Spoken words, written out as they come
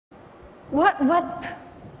What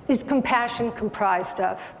is compassion comprised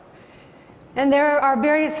of? And there are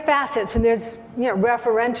various facets, and there's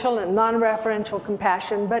referential and non-referential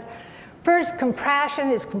compassion. But first, compassion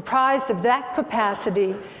is comprised of that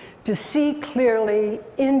capacity to see clearly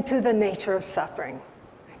into the nature of suffering.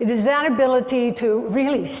 It is that ability to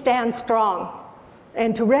really stand strong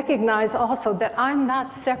and to recognize also that I'm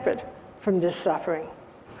not separate from this suffering.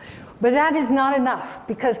 But that is not enough,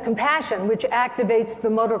 because compassion, which activates the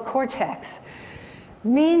motor cortex,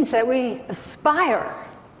 means that we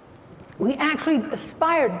actually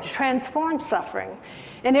aspire to transform suffering.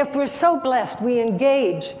 And if we're so blessed, we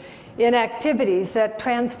engage in activities that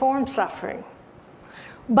transform suffering.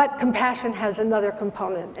 But compassion has another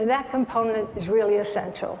component, and that component is really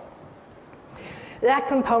essential. That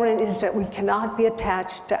component is that we cannot be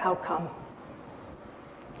attached to outcome.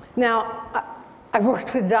 Now, I've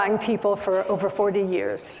worked with dying people for over 40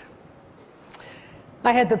 years.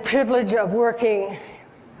 I had the privilege of working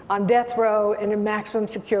on death row and in maximum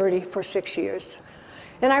security for 6 years.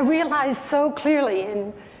 And I realized so clearly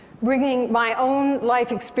in bringing my own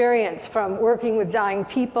life experience from working with dying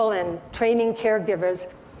people and training caregivers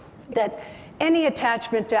that any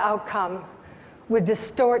attachment to outcome would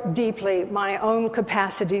distort deeply my own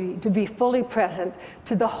capacity to be fully present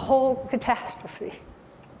to the whole catastrophe.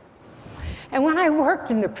 And when I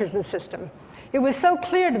worked in the prison system, it was so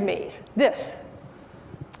clear to me that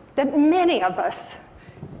many of us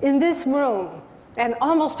in this room, and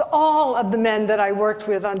almost all of the men that I worked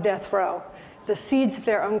with on death row, the seeds of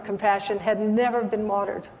their own compassion had never been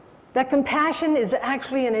watered. That compassion is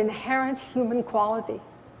actually an inherent human quality.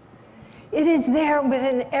 It is there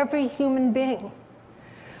within every human being.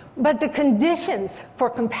 But the conditions for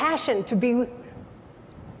compassion to be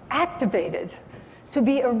activated, to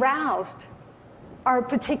be aroused, are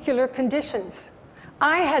particular conditions.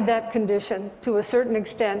 I had that condition to a certain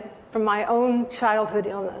extent from my own childhood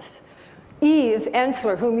illness. Eve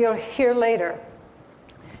Ensler, whom you'll hear later,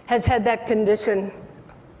 has had that condition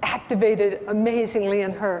activated amazingly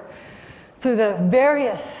in her through the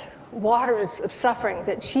various waters of suffering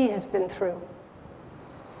that she has been through.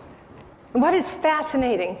 And what is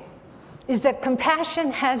fascinating is that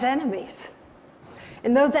compassion has enemies.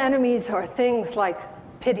 And those enemies are things like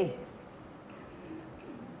pity,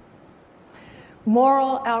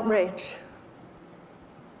 moral outrage,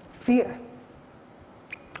 fear.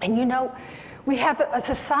 And we have a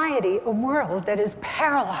society, a world that is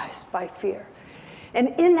paralyzed by fear.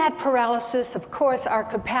 And in that paralysis, of course, our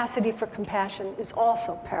capacity for compassion is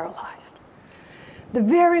also paralyzed. The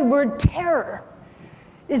very word terror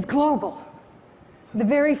is global. The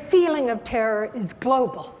very feeling of terror is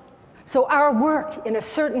global. So our work, in a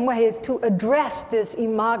certain way, is to address this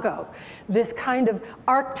imago, this kind of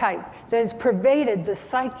archetype that has pervaded the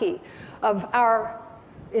psyche of our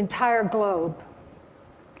entire globe.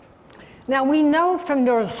 Now, we know from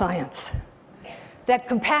neuroscience that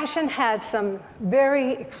compassion has some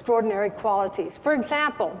very extraordinary qualities. For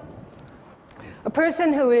example, a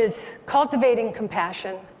person who is cultivating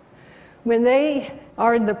compassion, when they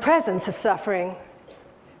are in the presence of suffering,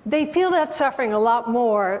 they feel that suffering a lot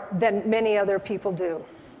more than many other people do.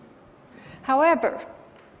 However,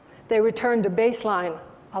 they return to baseline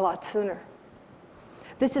a lot sooner.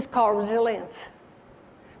 This is called resilience.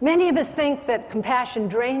 Many of us think that compassion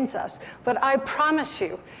drains us, but I promise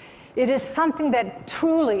you, it is something that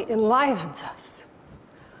truly enlivens us.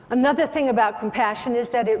 Another thing about compassion is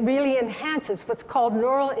that it really enhances what's called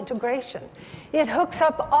neural integration. It hooks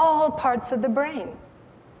up all parts of the brain.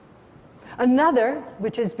 Another,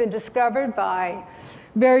 which has been discovered by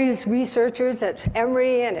various researchers at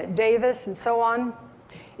Emory and at Davis and so on,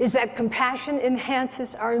 is that compassion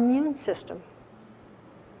enhances our immune system.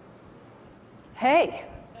 Hey,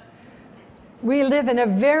 we live in a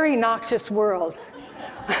very noxious world.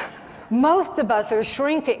 Most of us are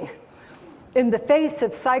shrinking in the face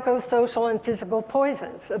of psychosocial and physical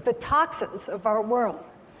poisons, of the toxins of our world.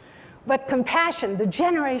 But compassion, the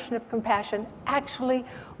generation of compassion, actually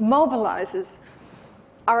mobilizes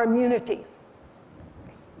our immunity.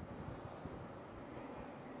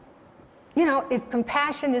 If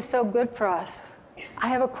compassion is so good for us, I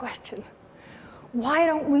have a question. Why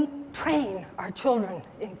don't we train our children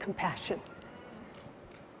in compassion?